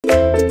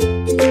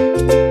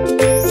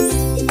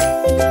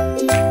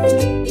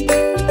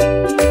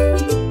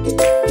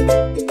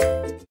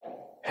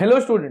Hello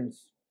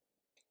students,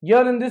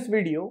 here in this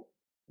video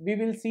we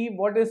will see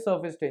what is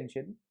surface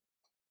tension,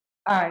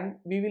 and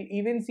we will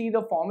even see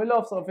the formula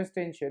of surface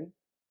tension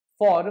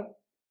for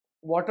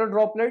water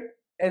droplet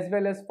as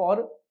well as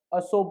for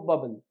a soap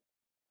bubble.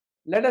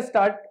 Let us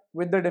start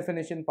with the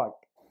definition part.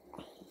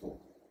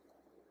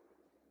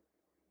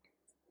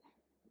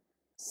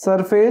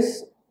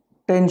 Surface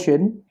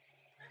tension,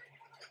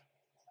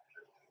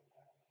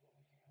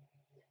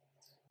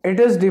 it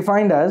is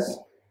defined as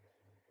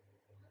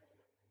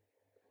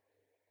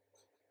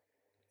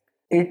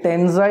a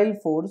tensile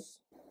force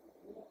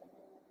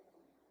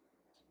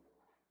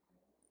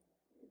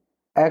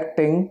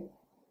acting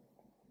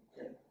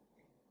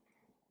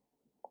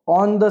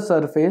on the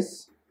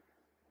surface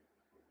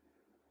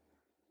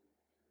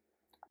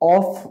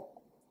of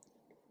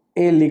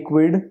a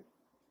liquid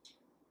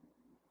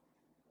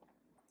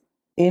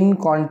in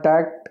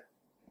contact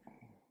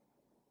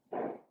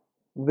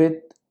with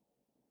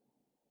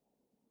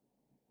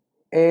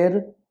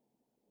air,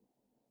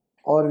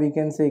 or we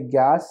can say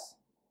gas,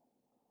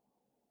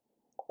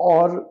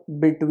 or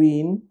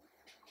between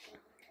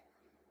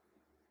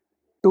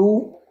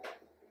two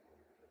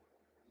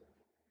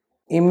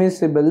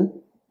immiscible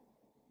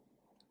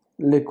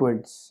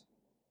liquids.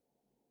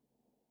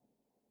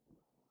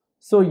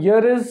 So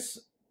here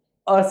is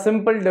a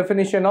simple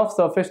definition of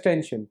surface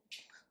tension.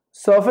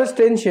 Surface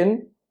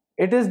tension,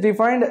 it is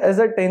defined as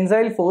a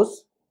tensile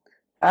force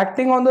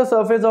acting on the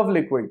surface of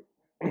liquid.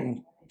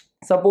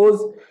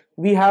 Suppose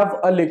we have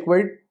a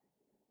liquid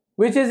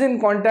which is in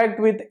contact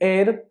with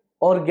air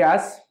or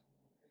gas,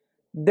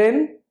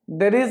 then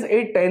there is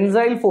a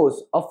tensile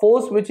force, a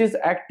force which is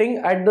acting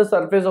at the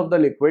surface of the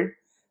liquid.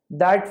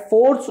 That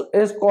force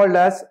is called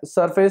as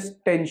surface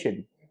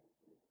tension.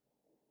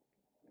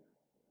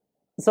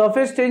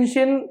 Surface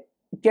tension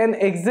can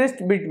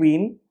exist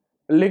between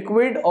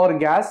liquid or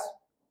gas,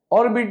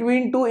 or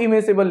between two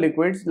immiscible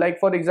liquids, like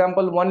for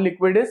example one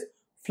liquid is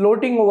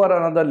floating over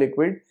another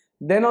liquid,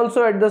 then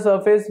also at the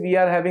surface we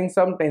are having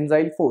some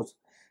tensile force,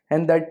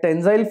 and that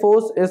tensile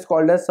force is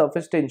called as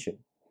surface tension.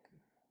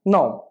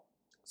 Now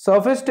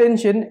surface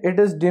tension, it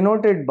is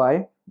denoted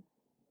by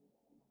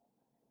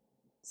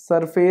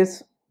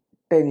surface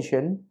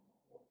tension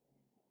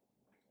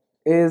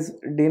is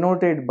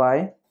denoted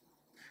by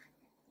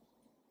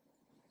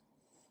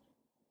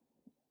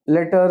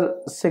letter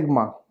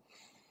sigma.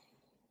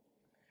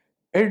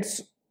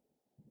 Its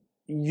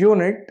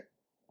unit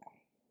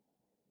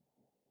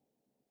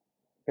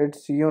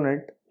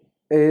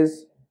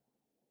is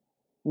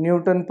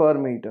Newton per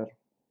meter,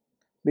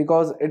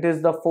 because it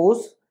is the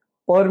force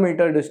per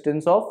meter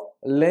distance of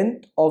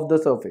length of the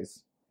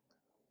surface.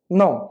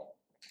 Now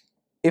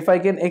if I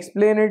can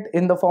explain it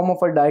in the form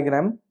of a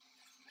diagram,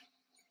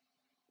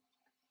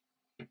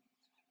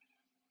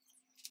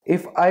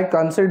 if I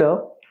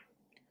consider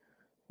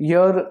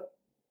here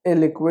a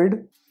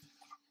liquid,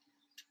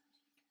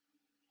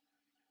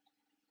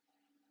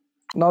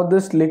 now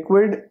this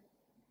liquid,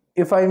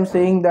 if I am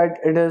saying that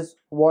it is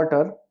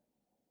water,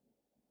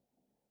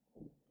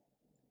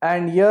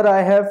 and here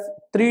I have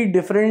three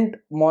different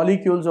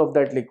molecules of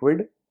that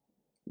liquid.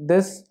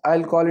 This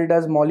I'll call it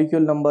as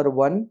molecule number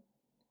 1,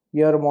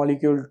 here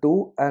molecule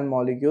 2 and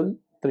molecule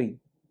 3.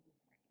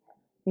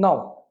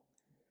 Now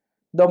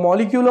the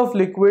molecule of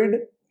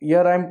liquid,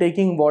 here I am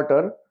taking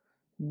water.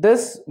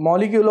 This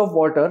molecule of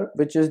water,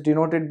 which is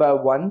denoted by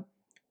 1,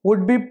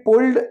 would be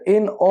pulled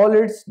in all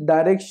its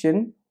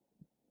direction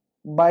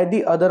by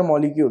the other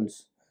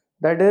molecules.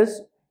 That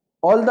is,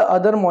 all the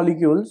other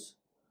molecules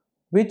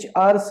which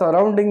are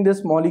surrounding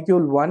this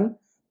molecule 1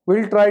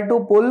 will try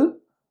to pull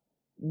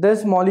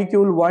this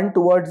molecule 1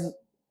 towards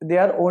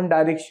their own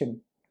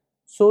direction.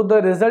 So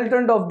the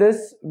resultant of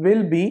this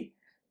will be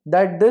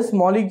that this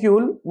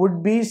molecule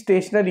would be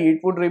stationary,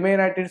 it would remain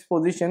at its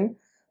position.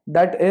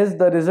 That is,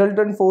 the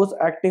resultant force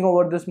acting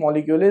over this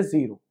molecule is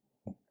 0.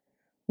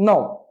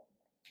 Now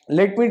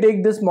let me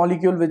take this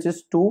molecule which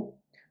is 2.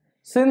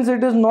 Since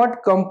it is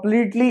not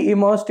completely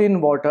immersed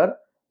in water,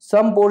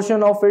 some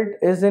portion of it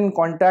is in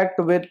contact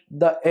with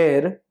the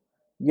air.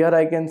 Here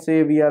I can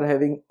say we are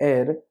having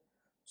air.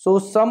 So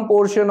some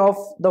portion of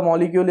the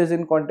molecule is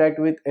in contact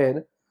with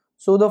air.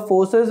 So the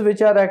forces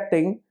which are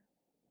acting,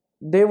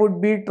 they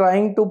would be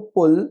trying to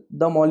pull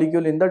the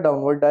molecule in the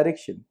downward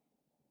direction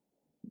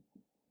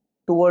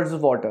towards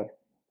water.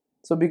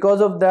 So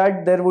because of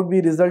that, there would be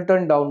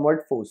resultant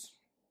downward force.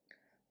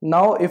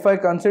 Now if I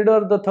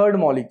consider the third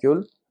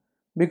molecule,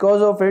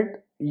 because of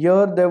it,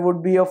 here there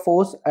would be a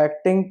force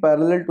acting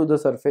parallel to the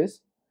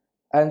surface,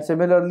 and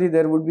similarly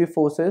there would be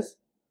forces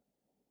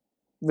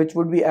which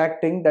would be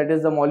acting, that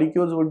is the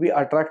molecules would be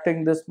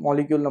attracting this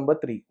molecule number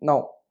 3.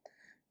 Now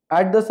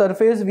at the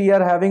surface we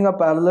are having a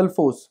parallel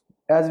force,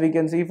 as we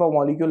can see for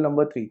molecule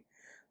number 3.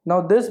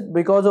 Now this,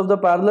 because of the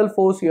parallel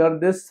force here,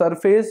 this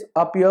surface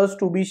appears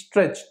to be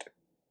stretched.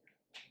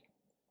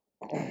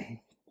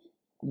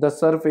 The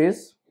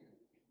surface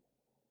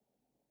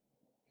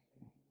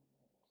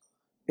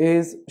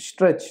is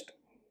stretched,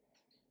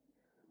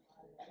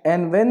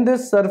 and when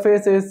this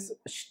surface is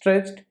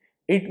stretched,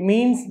 it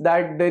means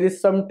that there is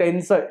some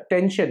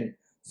tension,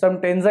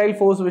 some tensile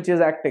force which is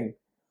acting.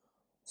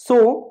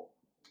 So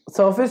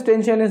surface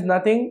tension is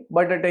nothing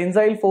but a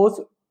tensile force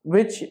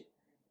which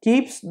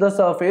keeps the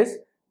surface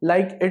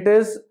like it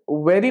is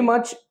very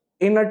much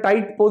in a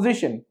tight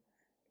position.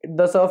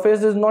 The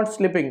surface is not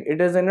slipping,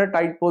 it is in a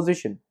tight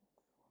position.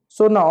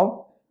 So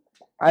now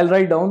I'll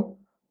write down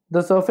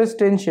the surface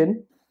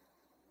tension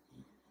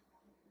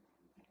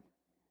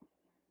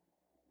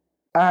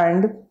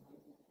and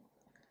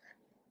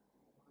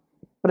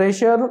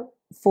pressure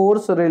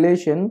force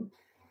relation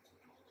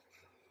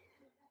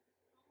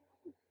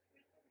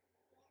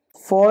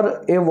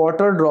for a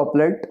water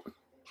droplet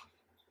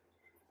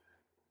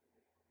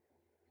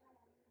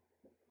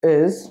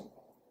is,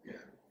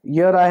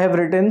 here I have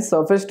written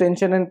surface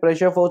tension and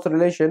pressure force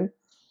relation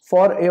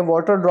for a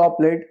water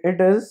droplet.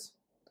 It is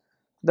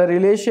the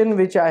relation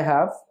which I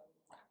have,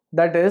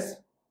 that is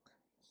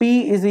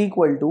P is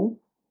equal to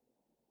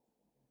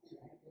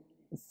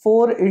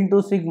 4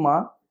 into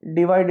sigma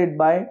divided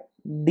by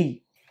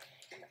D.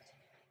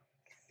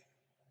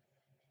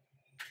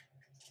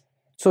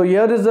 So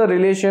here is the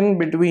relation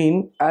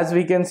between, as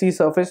we can see,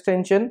 surface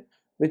tension,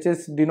 which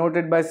is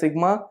denoted by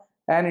sigma,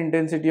 and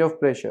intensity of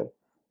pressure.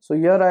 So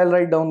here I'll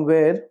write down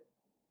where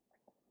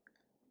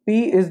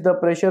P is the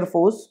pressure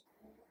force,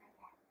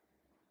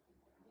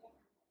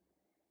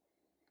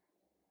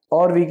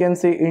 or we can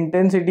say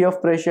intensity of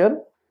pressure,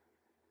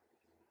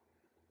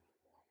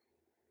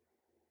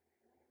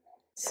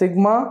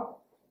 sigma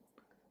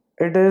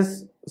it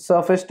is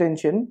surface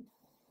tension,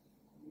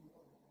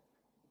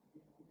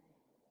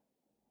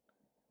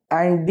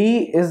 and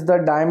D is the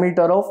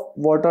diameter of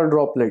water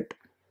droplet.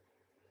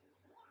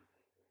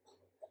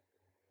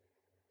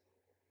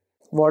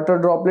 Water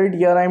droplet,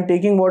 here I am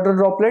taking water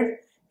droplet,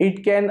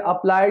 it can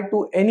apply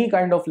to any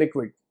kind of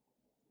liquid.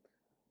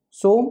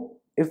 So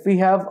if we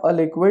have a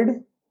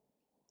liquid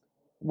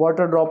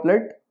water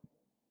droplet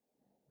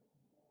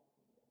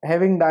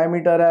having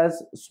diameter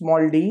as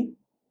small d,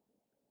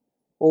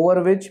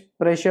 over which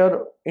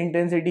pressure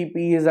intensity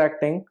P is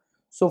acting,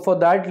 so for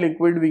that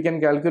liquid we can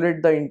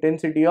calculate the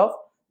intensity of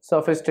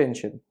surface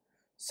tension.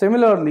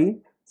 Similarly,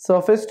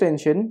 surface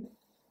tension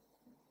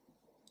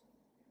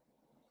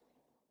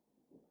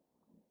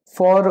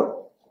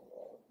for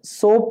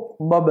soap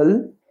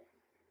bubble,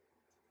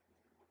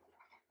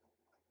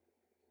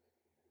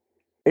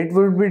 it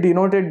would be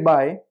denoted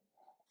by,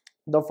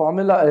 the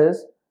formula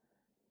is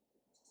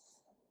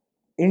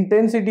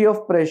intensity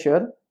of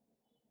pressure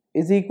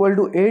is equal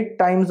to 8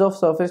 times of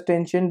surface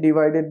tension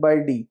divided by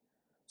D.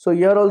 So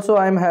here also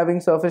I am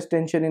having surface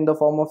tension in the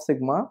form of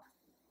sigma,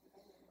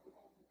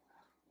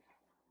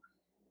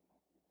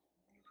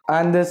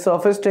 and this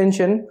surface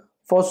tension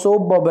for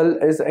soap bubble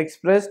is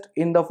expressed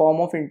in the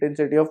form of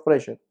intensity of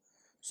pressure.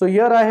 So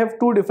here I have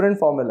two different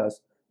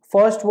formulas.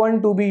 First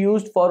one to be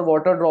used for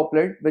water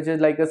droplet, which is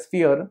like a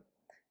sphere,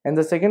 and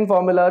the second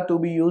formula to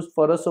be used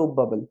for a soap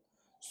bubble.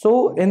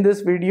 So in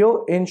this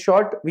video, in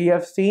short, we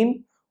have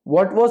seen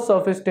what was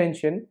surface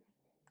tension,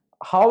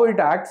 how it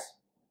acts,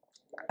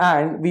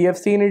 and we have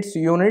seen its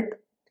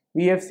unit,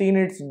 we have seen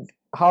its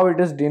how it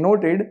is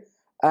denoted,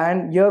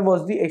 and here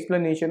was the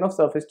explanation of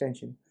surface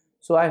tension.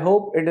 So I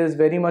hope it is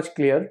very much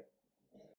clear.